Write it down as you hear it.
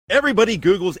Everybody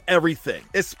Googles everything,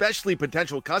 especially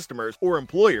potential customers or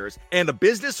employers, and a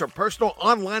business or personal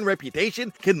online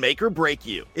reputation can make or break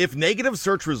you. If negative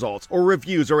search results or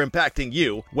reviews are impacting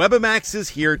you, Webamax is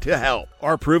here to help.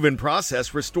 Our proven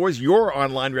process restores your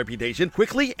online reputation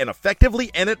quickly and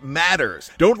effectively, and it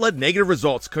matters. Don't let negative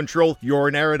results control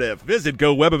your narrative. Visit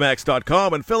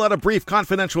GoWebamax.com and fill out a brief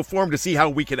confidential form to see how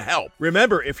we can help.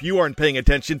 Remember, if you aren't paying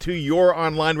attention to your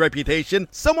online reputation,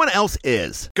 someone else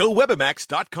is.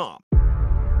 GoWebamax.com.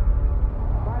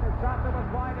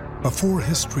 Before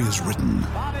history is written,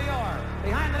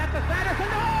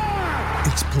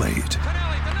 it's played.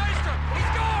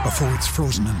 Before it's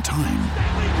frozen in time,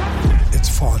 it's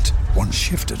fought one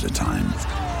shift at a time.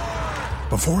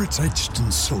 Before it's etched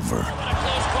in silver,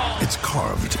 it's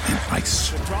carved in ice.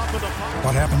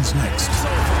 What happens next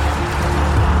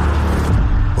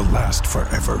will last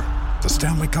forever. The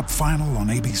Stanley Cup Final on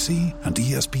ABC and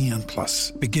ESPN Plus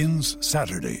begins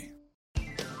Saturday.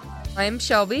 I'm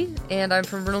Shelby, and I'm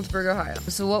from Reynoldsburg, Ohio.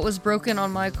 So what was broken on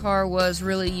my car was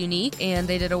really unique, and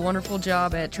they did a wonderful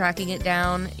job at tracking it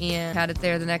down and had it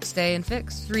there the next day and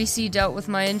fixed. 3C dealt with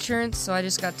my insurance, so I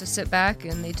just got to sit back,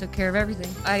 and they took care of everything.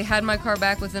 I had my car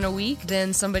back within a week,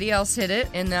 then somebody else hit it,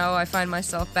 and now I find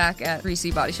myself back at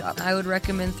 3C Body Shop. I would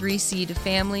recommend 3C to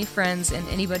family, friends, and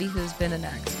anybody who's been in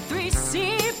an accident.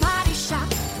 3C Body Shop,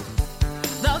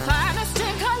 the finest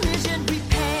in collision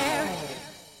repair.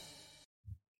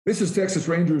 This is Texas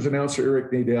Rangers announcer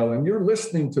Eric Nadel, and you're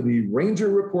listening to the Ranger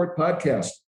Report podcast,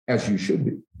 as you should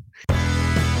be.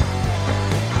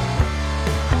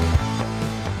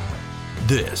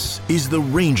 This is the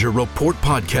Ranger Report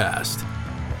podcast.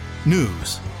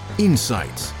 News,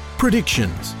 insights,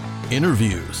 predictions,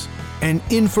 interviews, and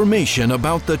information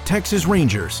about the Texas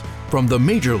Rangers from the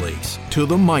major leagues to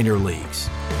the minor leagues.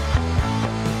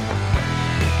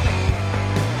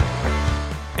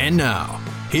 And now,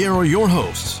 here are your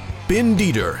hosts, Ben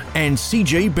Dieter and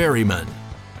CJ Berryman.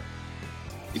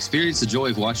 Experience the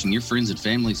joy of watching your friends and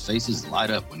family's faces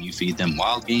light up when you feed them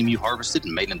wild game you harvested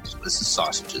and made into delicious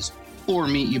sausages, or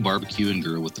meat you barbecue and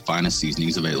grill with the finest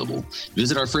seasonings available.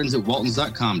 Visit our friends at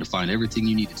Waltons.com to find everything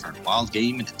you need to turn wild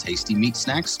game into tasty meat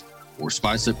snacks, or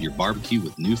spice up your barbecue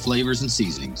with new flavors and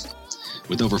seasonings.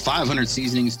 With over 500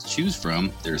 seasonings to choose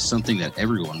from, there's something that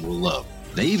everyone will love.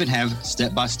 They even have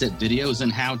step-by-step videos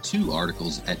and how-to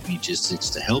articles at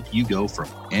Meatgistics to help you go from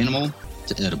animal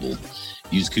to edible.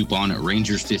 Use coupon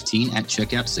Rangers15 at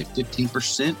checkout to save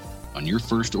 15% on your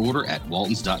first order at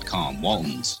Waltons.com.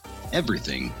 Waltons,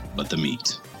 everything but the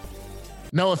meat.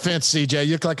 No offense, CJ.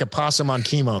 You look like a possum on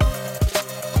chemo.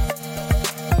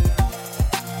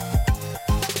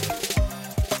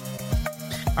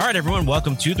 All right, everyone,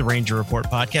 welcome to the Ranger Report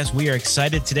podcast. We are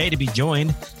excited today to be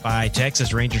joined by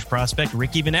Texas Rangers prospect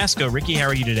Ricky Vanasco. Ricky, how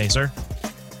are you today, sir?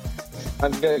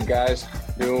 I'm good, guys.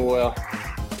 Doing well.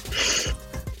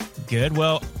 Good.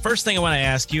 Well, first thing I want to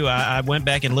ask you, I went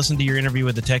back and listened to your interview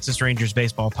with the Texas Rangers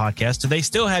baseball podcast. Do they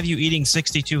still have you eating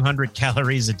 6,200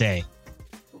 calories a day?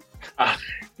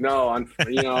 No, I've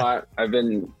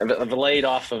laid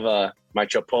off of my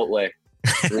Chipotle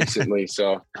recently,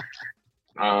 so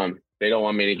they don't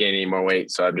want me to gain any more weight.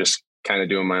 So I'm just kind of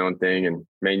doing my own thing and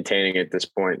maintaining at this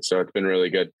point. So it's been really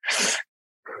good.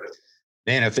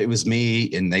 Man, if it was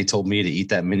me and they told me to eat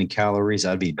that many calories,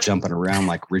 I'd be jumping around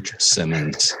like Richard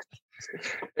Simmons.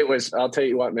 I'll tell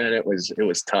you what, man, it was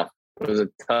tough. It was a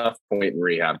tough point in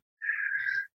rehab.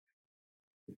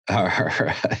 All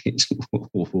right.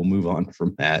 We'll move on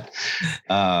from that.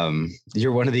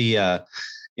 You're one of the,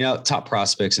 top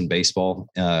prospects in baseball,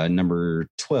 number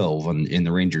 12 in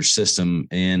the Rangers system.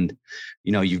 And,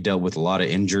 you've dealt with a lot of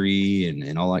injury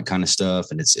and all that kind of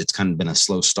stuff. And it's kind of been a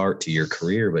slow start to your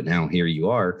career, but now here you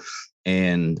are.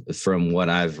 And from what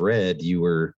I've read, you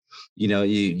were,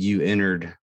 you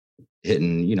entered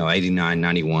hitting, 89,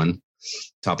 91,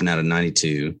 topping out of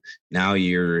 92. Now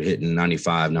you're hitting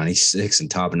 95, 96 and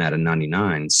topping out of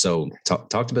 99. So talk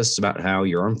to us about how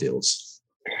your arm feels.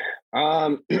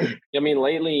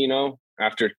 Lately,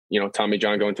 after, Tommy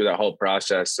John going through that whole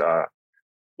process,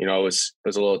 it was a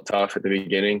little tough at the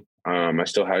beginning. I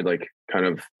still had kind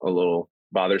of a little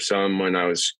bothersome when I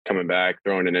was coming back,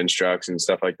 throwing in instructs and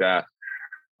stuff like that.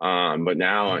 But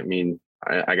now,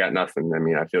 I got nothing.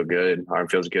 I feel good. Arm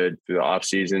feels good through the off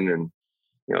season,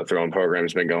 and, throwing program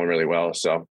has been going really well.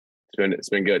 So it's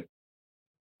been good.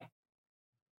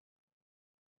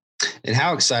 And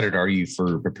how excited are you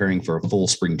for preparing for a full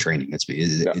spring training?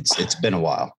 It's been a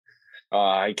while.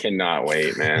 I cannot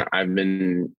wait, man. I've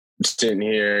been sitting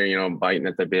here, biting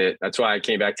at the bit. That's why I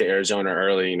came back to Arizona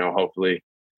early. Hopefully,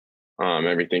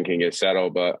 everything can get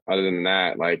settled. But other than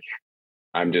that,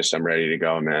 I'm ready to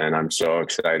go, man. I'm so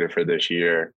excited for this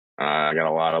year. I got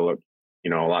a lot to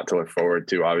look forward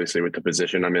to, obviously, with the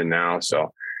position I'm in now.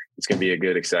 So it's going to be a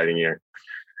good, exciting year.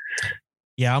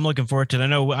 Yeah, I'm looking forward to it. I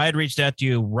know I had reached out to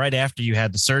you right after you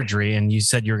had the surgery, and you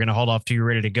said you were going to hold off till you're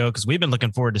ready to go, because we've been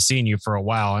looking forward to seeing you for a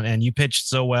while. And you pitched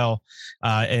so well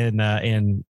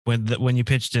when you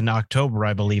pitched in October,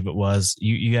 I believe it was.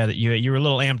 You were a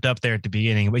little amped up there at the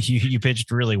beginning, but you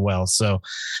pitched really well. So,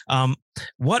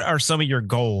 what are some of your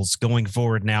goals going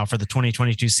forward now for the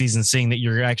 2022 season, seeing that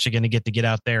you're actually going to get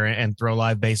out there and throw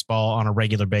live baseball on a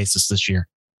regular basis this year?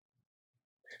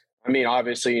 I mean,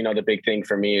 obviously, the big thing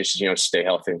for me is, stay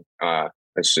healthy.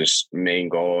 That's just main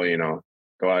goal,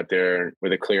 go out there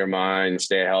with a clear mind,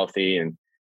 stay healthy, and,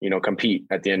 compete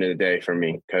at the end of the day for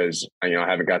me. Cause I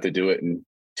haven't got to do it in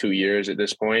 2 years at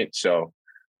this point. So,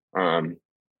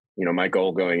 my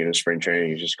goal going into spring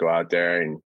training is just go out there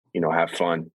and, have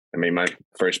fun. I mean, my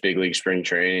first big league spring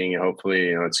training, and hopefully,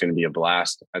 it's going to be a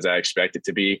blast as I expect it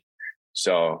to be.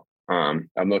 So, I'm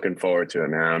looking forward to it,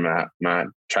 man. I'm gonna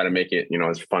try to make it,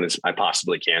 as fun as I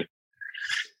possibly can.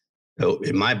 Oh,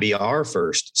 it might be our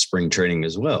first spring training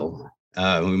as well.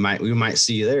 We might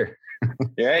see you there.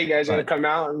 Yeah, you guys want to come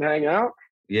out and hang out?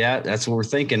 Yeah, that's what we're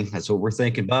thinking.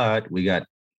 But we got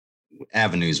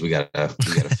avenues we gotta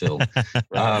fill.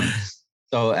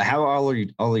 So how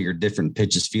all of your different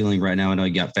pitches feeling right now? I know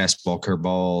you got fastball,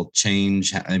 curveball,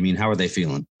 change. I mean, how are they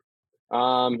feeling?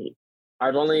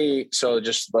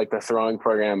 Just like the throwing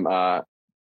program,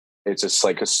 it's just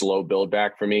like a slow build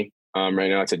back for me. Right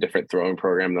now it's a different throwing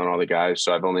program than all the guys.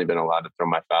 So I've only been allowed to throw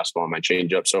my fastball and my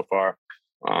changeup so far.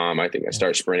 I think I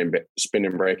start spinning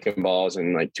breaking balls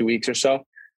in like 2 weeks or so.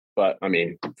 But I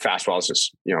mean, fastball is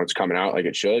just, it's coming out like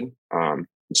it should.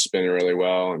 It's spinning really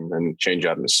well. And then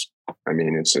changeup is,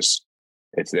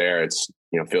 it's there. It's,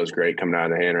 feels great coming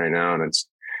out of the hand right now. And it's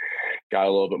got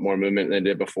a little bit more movement than it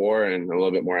did before and a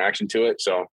little bit more action to it.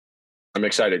 So I'm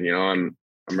excited. I'm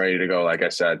ready to go, like I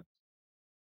said.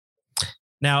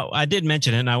 Now, I did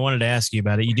mention it, and I wanted to ask you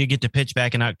about it. You did get to pitch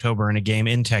back in October in a game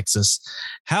in Texas.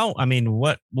 How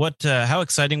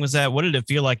exciting was that? What did it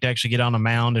feel like to actually get on a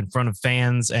mound in front of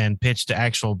fans and pitch to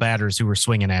actual batters who were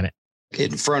swinging at it?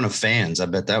 In front of fans, I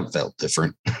bet that felt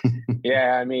different.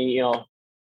 Yeah, I mean,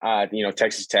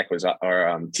 Texas Tech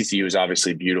TCU was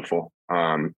obviously beautiful.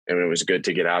 And it was good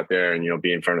to get out there and,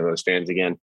 be in front of those fans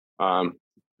again.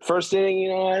 First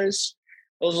inning, I was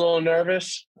a little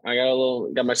nervous. I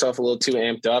got myself a little too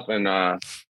amped up, and I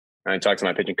talked to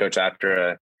my pitching coach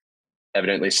after,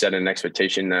 evidently set an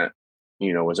expectation that,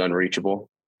 was unreachable.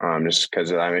 Just because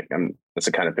that's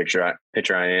the kind of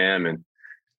pitcher I am. And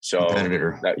so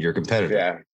you're a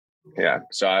competitor. Yeah.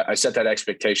 So I set that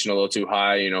expectation a little too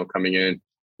high, coming in,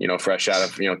 fresh out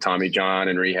of, Tommy John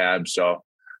and rehab. So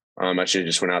I should have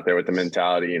just went out there with the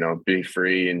mentality, be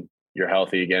free and you're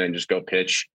healthy again and just go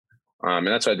pitch. And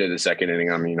that's what I did the second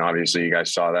inning. I mean, obviously you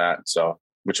guys saw that,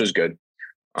 which was good.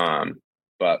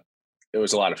 But it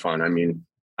was a lot of fun. I mean,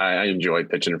 I enjoyed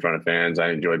pitching in front of fans. I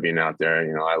enjoyed being out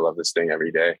there. I love this thing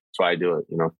every day. That's why I do it,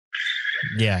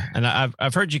 Yeah. And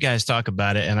I've heard you guys talk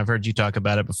about it, and I've heard you talk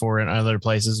about it before in other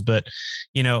places, but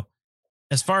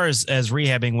as far as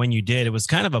rehabbing when you did, it was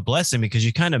kind of a blessing because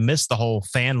you kind of missed the whole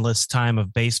fanless time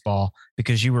of baseball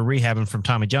because you were rehabbing from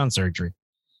Tommy John surgery.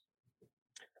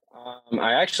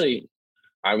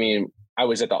 I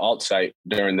was at the alt site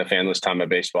during the fanless time of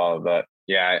baseball, but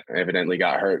yeah, I evidently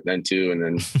got hurt then too. And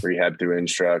then rehab through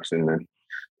instructs and then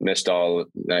missed all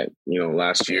that,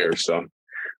 last year. So,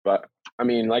 but I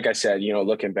mean, like I said,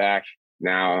 looking back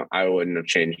now, I wouldn't have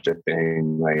changed a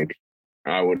thing. Like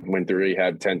I would went through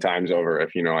rehab 10 times over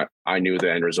if, I knew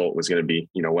the end result was going to be,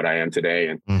 what I am today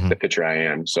and the pitcher I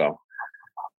am. So.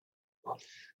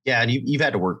 Yeah. And you've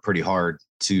had to work pretty hard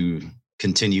to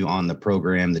continue on the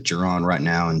program that you're on right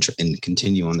now and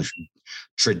continue on the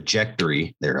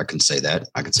trajectory there. I can say that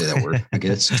word, I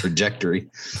guess, trajectory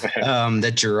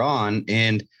that you're on.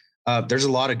 And there's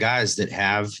a lot of guys that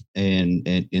have in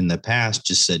the past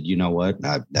just said, you know what,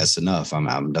 that's enough.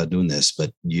 I'm done doing this,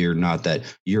 but you're not that.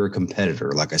 You're a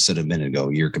competitor. Like I said a minute ago,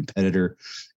 you're a competitor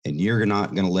and you're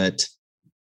not going to let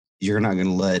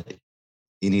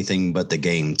anything but the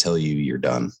game tell you you're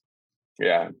done.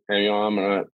 Yeah.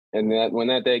 And, when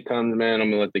that day comes, man, I'm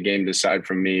gonna let the game decide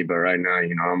for me. But right now,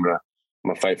 I'm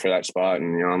gonna fight for that spot,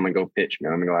 and I'm gonna go pitch,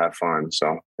 man. I'm gonna go have fun.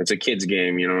 So it's a kid's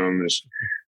game, I'm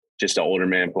just an older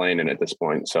man playing it at this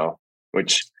point. So,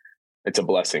 which it's a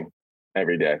blessing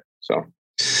every day. So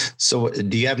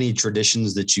do you have any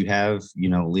traditions that you have,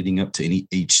 leading up to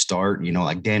each start?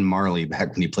 Like Dan Marley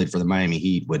back when he played for the Miami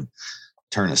Heat would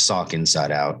turn a sock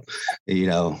inside out.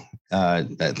 I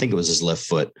think it was his left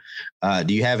foot.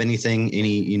 Do you have any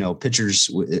pictures?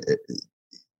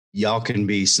 Y'all can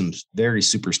be some very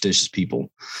superstitious people.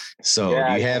 So do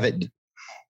you have it?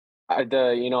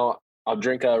 I'll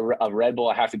drink a Red Bull.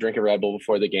 I have to drink a Red Bull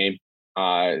before the game.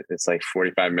 It's like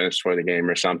 45 minutes before the game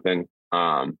or something.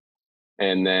 And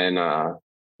then,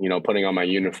 putting on my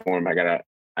uniform, I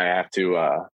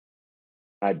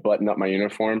button up my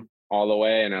uniform all the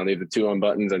way, and I leave the two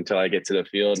unbuttons until I get to the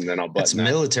field, and then I'll button. It's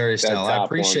military style. I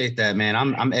appreciate that, man.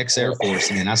 I'm ex-Air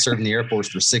Force, man. I served in the Air Force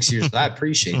for 6 years. I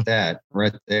appreciate that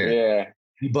right there. Yeah.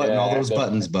 You button all those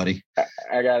buttons, buddy.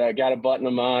 I gotta button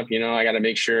them up. I gotta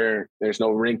make sure there's no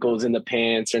wrinkles in the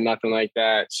pants or nothing like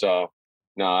that. So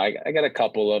no, I got a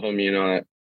couple of them,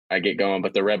 I get going,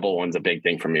 but the Red Bull one's a big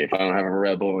thing for me. If I don't have a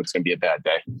Red Bull, it's going to be a bad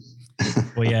day.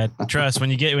 Well, yeah, trust when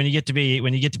you get to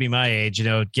be my age,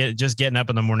 getting up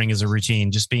in the morning is a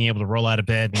routine. Just being able to roll out of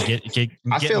bed and get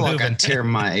I feel like I tear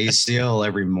my ACL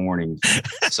every morning.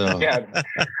 So yeah,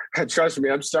 trust me,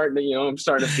 I'm starting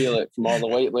to feel it from all the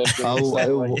weightlifting.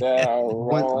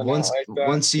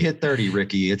 Once you hit 30,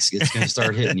 Ricky, it's going to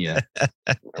start hitting you.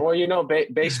 Well,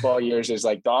 baseball years is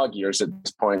like dog years at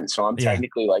this point, so I'm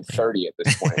technically like 30 at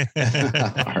this point.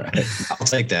 All right, I'll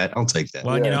take that.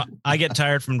 Well, I get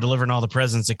tired from delivering all the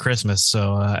presents at Christmas.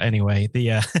 So anyway,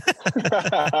 by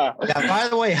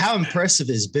the way, how impressive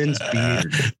is Ben's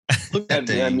beard? Look at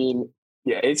that. I mean,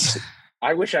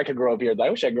 I wish I could grow a beard. I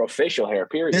wish I could grow facial hair,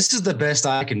 period. This is the best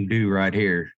I can do right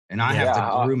here. And I have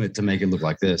to groom it to make it look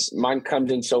like this. Mine comes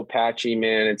in so patchy,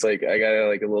 man. It's like I got a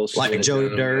little like Joe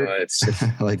Dirt. It's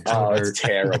like Joe Dirt. It's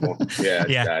terrible.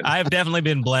 Yeah. I've definitely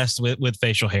been blessed with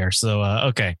facial hair. So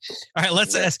okay, all right.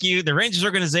 Let's ask you. The Rangers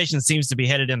organization seems to be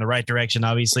headed in the right direction,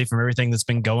 obviously, from everything that's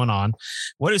been going on.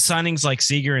 What do signings like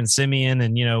Seager and Simeon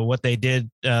and what they did,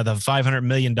 the $500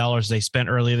 million they spent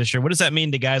earlier this year? What does that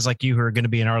mean to guys like you who are going to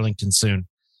be in Arlington soon?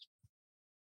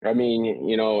 I mean,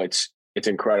 it's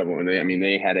incredible. And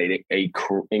they had a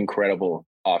incredible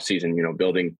offseason,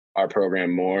 building our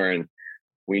program more. And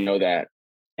we know that,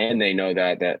 and they know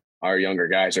that our younger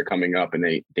guys are coming up, and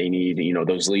they need,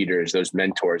 those leaders, those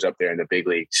mentors up there in the big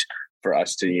leagues for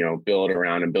us to, build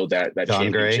around and build that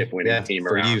championship winning team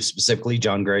around. For you specifically,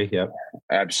 John Gray. Yeah,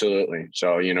 absolutely.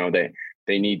 So,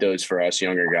 they need those for us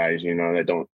younger guys, that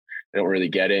don't really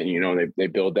get it. And, they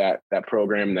build that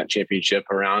program and that championship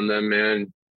around them,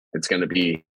 man. It's going to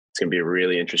be a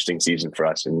really interesting season for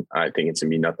us. And I think it's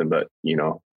going to be nothing but,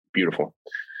 beautiful.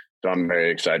 So I'm very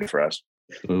excited for us.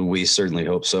 We certainly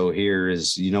hope so. Here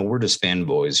is, we're just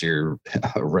fanboys here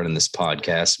running this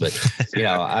podcast, but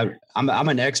I'm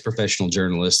an ex-professional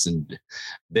journalist, and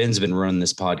Ben's been running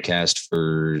this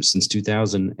podcast since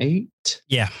 2008.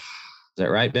 Yeah. Is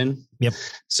that right, Ben? Yep.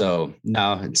 So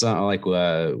no, it's not like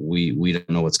we don't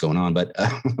know what's going on, but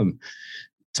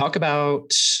talk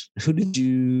about, who did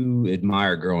you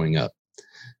admire growing up?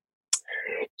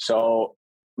 So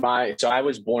I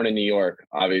was born in New York,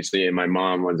 obviously, and my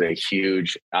mom was a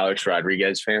huge Alex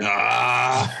Rodriguez fan.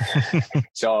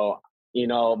 So,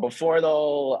 before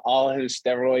all his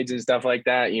steroids and stuff like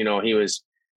that,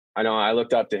 I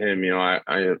looked up to him. I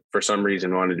for some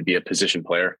reason wanted to be a position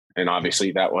player, and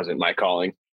obviously that wasn't my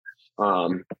calling.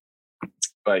 But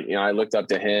I looked up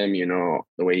to him,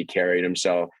 the way he carried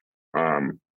himself.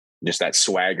 Just that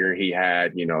swagger he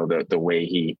had, the way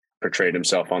he portrayed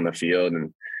himself on the field.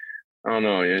 And I don't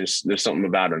know, there's something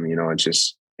about him, it's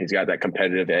just, he's got that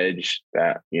competitive edge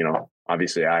that,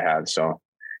 obviously I have. So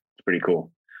it's pretty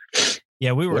cool.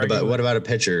 Yeah. What about a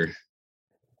pitcher?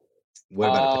 What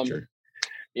about a pitcher?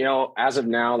 As of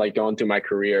now, like going through my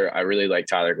career, I really like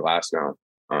Tyler Glass now.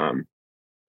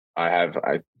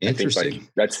 I think like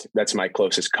that's my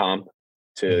closest comp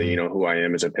to, who I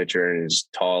am as a pitcher, and is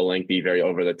tall, lengthy, very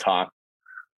over the top.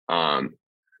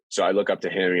 So I look up to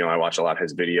him, I watch a lot of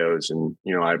his videos, and,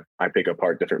 I pick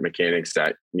apart different mechanics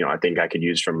that, I think I could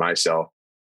use for myself.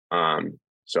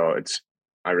 So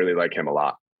I really like him a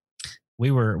lot. We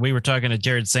were talking to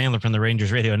Jared Sandler from the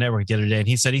Rangers Radio Network the other day, and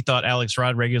he said he thought Alex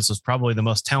Rodriguez was probably the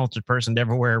most talented person to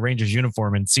ever wear a Rangers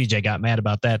uniform, and CJ got mad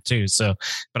about that too. So,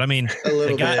 but I mean,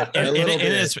 in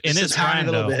his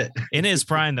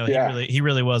prime though, he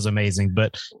really was amazing.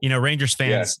 But Rangers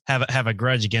fans have a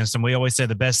grudge against him. We always say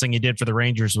the best thing he did for the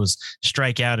Rangers was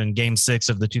strike out in Game 6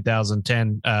 of the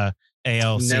 2010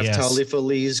 ALCS. Neftali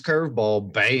Feliz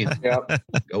curveball, bam!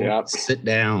 Go sit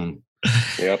down.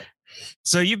 Yep.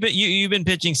 So you've been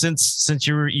pitching since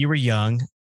you were young.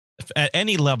 At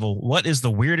any level, what is the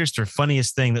weirdest or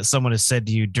funniest thing that someone has said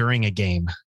to you during a game?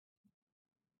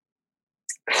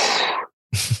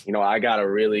 I got a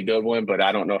really good one, but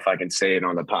I don't know if I can say it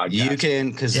on the podcast. You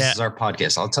can, because this is our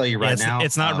podcast. I'll tell you right now.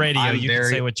 It's not radio. You can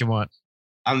say what you want.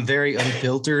 I'm very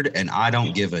unfiltered and I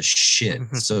don't give a shit.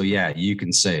 So yeah, you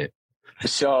can say it.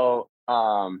 So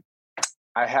I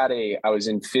was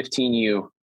in 15U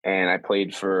and I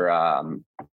played for,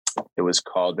 it was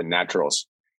called the Naturals.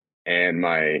 And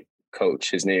my coach,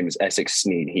 his name is Essex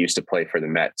Sneed. He used to play for the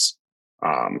Mets.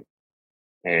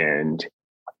 And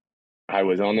I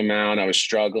was on the mound. I was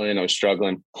struggling.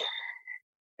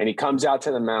 And he comes out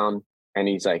to the mound and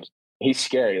he's like, he's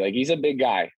scary. Like, he's a big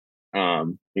guy.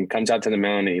 He comes out to the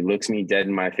mound and he looks me dead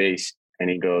in my face and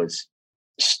he goes,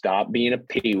 "Stop being a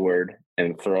P word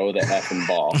and throw the effing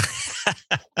ball."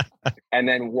 And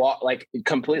then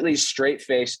completely straight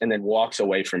face and then walks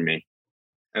away from me.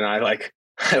 And I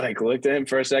looked at him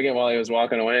for a second while he was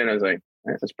walking away and I was like,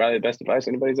 that's probably the best advice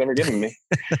anybody's ever given me.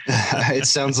 It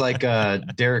sounds like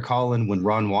Derek Holland when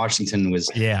Ron Washington was.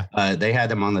 Yeah. They had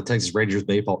him on the Texas Rangers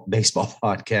baseball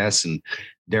podcast, and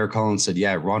Derek Holland said,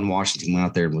 "Yeah, Ron Washington went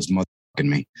out there and was motherfucking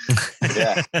me."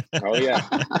 Yeah. Oh yeah.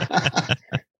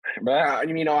 But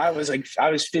I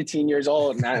was 15 years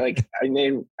old, and I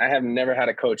have never had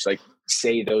a coach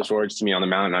say those words to me on the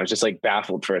mountain. I was just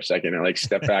baffled for a second. I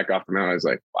stepped back off the mountain. I was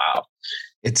like, wow.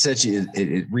 It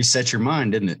resets your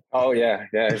mind, didn't it? Oh yeah.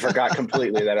 Yeah. I forgot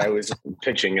completely that I was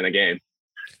pitching in a game.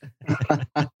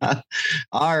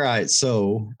 All right.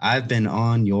 So I've been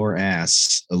on your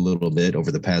ass a little bit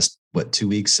over the past, 2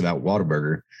 weeks about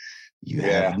Whataburger. You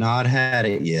have not had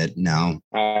it yet. No,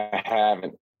 I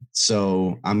haven't.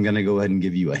 So I'm going to go ahead and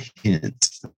give you a hint.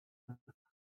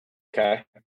 Okay.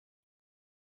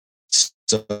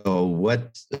 So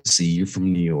let's see, you're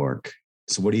from New York.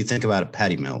 So what do you think about a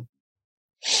patty melt?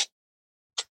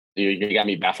 You got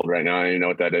me baffled right now. I don't even know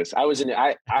what that is. I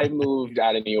moved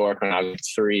out of New York when I was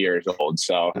 3 years old.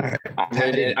 So right.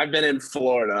 I've been in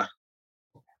Florida.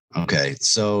 Okay.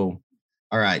 So,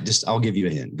 all right, I'll give you a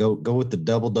hint. Go with the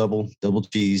double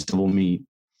cheese, double meat,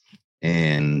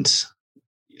 and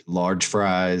large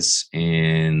fries,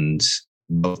 and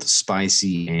both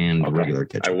spicy and regular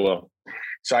ketchup. I will.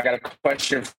 So I got a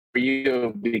question for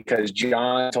you because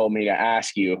John told me to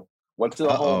ask you, what's the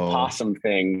whole possum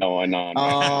thing going on?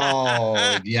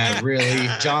 Oh, yeah, really?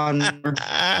 John,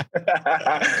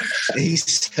 he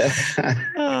said,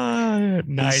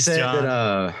 nice, he said John.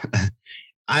 That,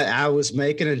 I was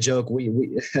making a joke.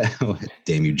 We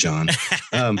damn you, John.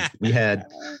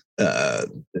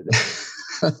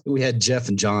 We had Jeff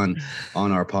and John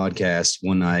on our podcast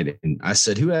one night, and I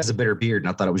said, "Who has a better beard?" And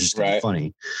I thought it was just right.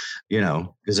 Funny,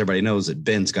 because everybody knows that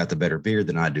Ben's got the better beard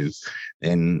than I do.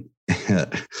 And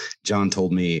John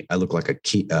told me I look like a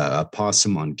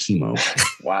possum on chemo.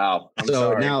 Wow.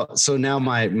 Now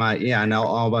now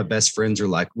all my best friends are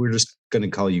like, we're just going to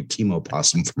call you chemo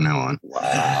possum from now on.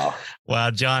 Wow.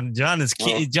 John just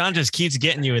keeps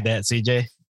getting you with that, CJ.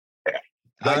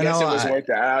 I guess it was worth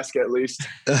to ask at least.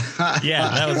 Yeah,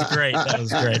 that was great. All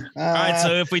right,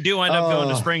 so if we do wind up going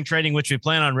to spring trading, which we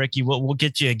plan on, Ricky, we'll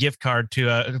get you a gift card to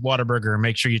Whataburger and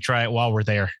make sure you try it while we're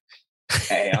there.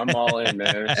 Hey, I'm all in,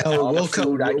 man. We'll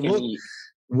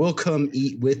come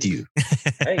eat with you.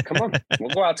 Hey, come on.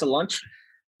 We'll go out to lunch.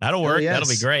 That'll work. Yes. That'll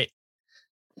be great.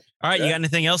 All right, You got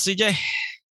anything else, CJ?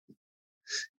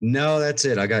 No, that's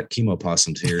it. I got chemo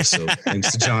possums here, so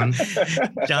thanks to John.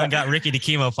 John got Ricky to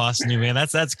chemo possum you, man.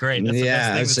 That's great.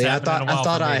 That's I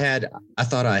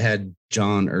thought I had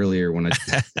John earlier when I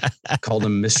called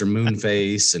him Mr.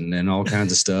 Moonface and all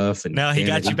kinds of stuff. And no, he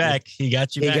got you back. He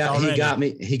got you back.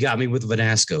 He got me with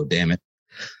Vanasco. Damn it.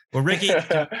 Well, Ricky,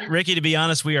 to be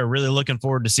honest, we are really looking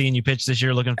forward to seeing you pitch this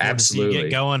year. Looking forward to seeing you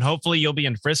get going. Hopefully you'll be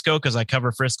in Frisco because I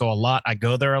cover Frisco a lot. I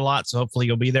go there a lot. So hopefully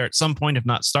you'll be there at some point, if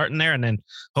not starting there. And then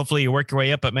hopefully you work your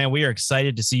way up. But man, we are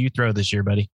excited to see you throw this year,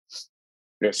 buddy.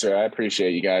 Yes, sir. I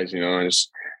appreciate you guys.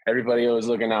 Everybody was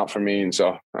looking out for me. And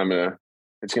so it's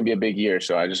going to be a big year.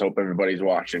 So I just hope everybody's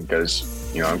watching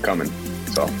because, I'm coming.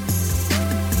 So.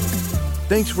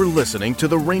 Thanks for listening to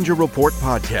the Ranger Report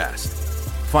podcast.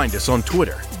 Find us on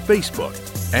Twitter, Facebook,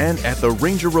 and at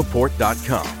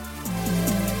therangerreport.com.